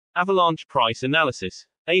Avalanche price analysis.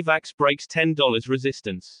 AVAX breaks $10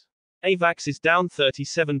 resistance. AVAX is down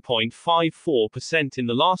 37.54% in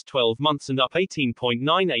the last 12 months and up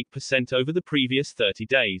 18.98% over the previous 30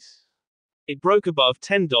 days. It broke above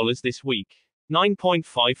 $10 this week.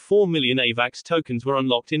 9.54 million AVAX tokens were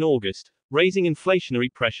unlocked in August, raising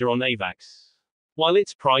inflationary pressure on AVAX. While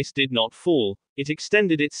its price did not fall, it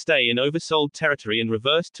extended its stay in oversold territory and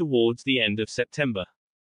reversed towards the end of September.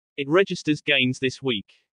 It registers gains this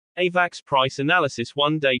week. AVAX price analysis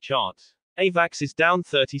one-day chart. AVAX is down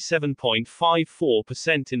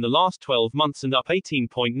 37.54% in the last 12 months and up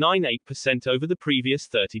 18.98% over the previous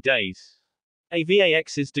 30 days.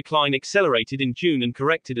 AVAX's decline accelerated in June and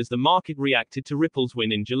corrected as the market reacted to Ripple's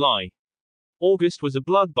win in July. August was a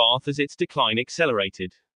bloodbath as its decline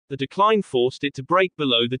accelerated. The decline forced it to break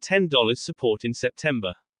below the $10 support in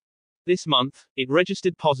September. This month, it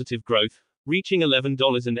registered positive growth, reaching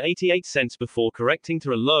 $11.88 before correcting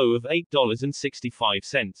to a low of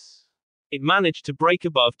 $8.65. It managed to break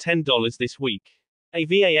above $10 this week.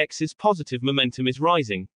 AVAX's positive momentum is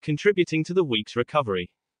rising, contributing to the week's recovery.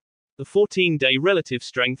 The 14-day relative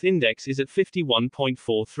strength index is at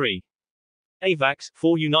 51.43. AVAX,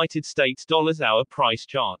 4 United States dollars hour price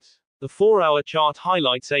chart. The 4-hour chart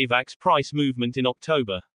highlights AVAX price movement in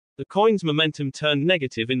October. The coin's momentum turned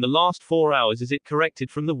negative in the last 4 hours as it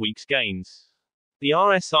corrected from the week's gains. The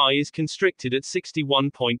RSI is constricted at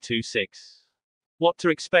 61.26. What to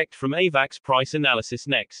expect from AVAX price analysis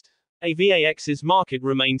next? AVAX's market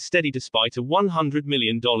remained steady despite a $100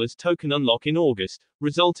 million token unlock in August,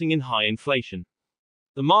 resulting in high inflation.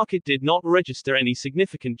 The market did not register any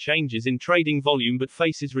significant changes in trading volume but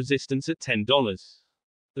faces resistance at $10.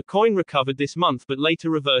 The coin recovered this month but later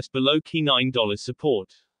reversed below key $9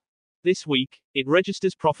 support. This week, it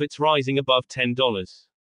registers profits rising above $10.